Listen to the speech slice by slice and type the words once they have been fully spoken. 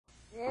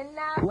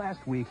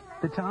Last week,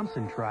 the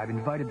Thompson tribe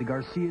invited the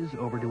Garcias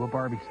over to a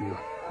barbecue.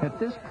 At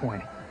this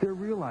point, they're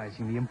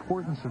realizing the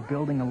importance of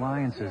building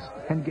alliances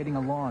and getting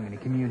along in a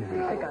community.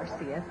 The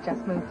Garcias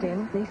just moved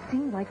in. They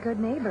seem like good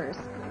neighbors.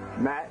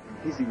 Matt,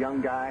 he's a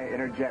young guy,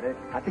 energetic.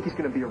 I think he's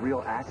going to be a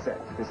real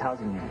asset to this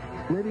housing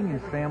unit. Living in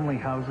family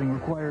housing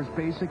requires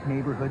basic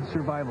neighborhood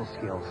survival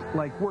skills,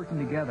 like working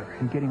together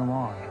and getting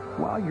along.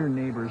 While your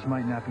neighbors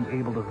might not be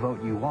able to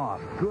vote you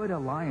off, good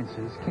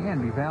alliances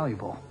can be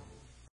valuable.